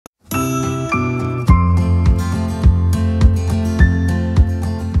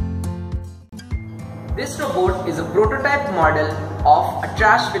prototype model of a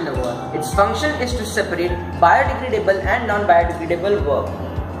trash winnower. Its function is to separate biodegradable and non-biodegradable work.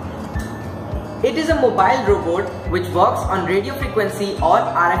 It is a mobile robot which works on radio frequency or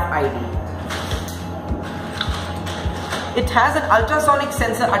RFID. It has an ultrasonic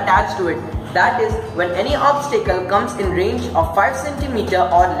sensor attached to it. That is, when any obstacle comes in range of 5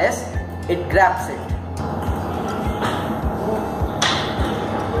 cm or less, it grabs it.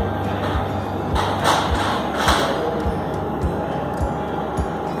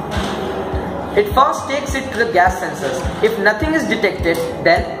 It first takes it to the gas sensors. If nothing is detected,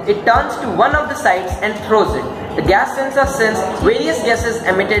 then it turns to one of the sides and throws it. The gas sensor sends various gases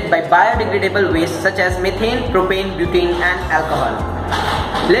emitted by biodegradable waste such as methane, propane, butane and alcohol.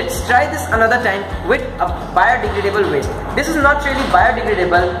 Let's try this another time with a biodegradable waste. This is not really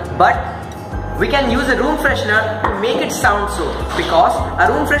biodegradable, but we can use a room freshener to make it sound so, because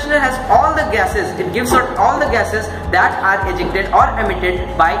a room freshener has all the gases. It gives out all the gases that are ejected or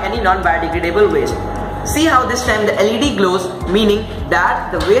emitted by any non-biodegradable waste. See how this time the LED glows, meaning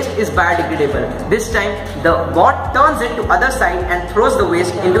that the waste is biodegradable. This time the bot turns it to other side and throws the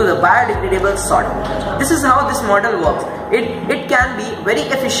waste into the biodegradable sort. This is how this model works. It can be very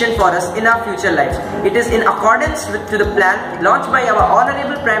efficient for us in our future lives. It is in accordance to the plan launched by our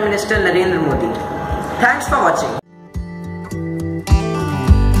Honorable Prime Minister Narendra Modi. Thanks for watching.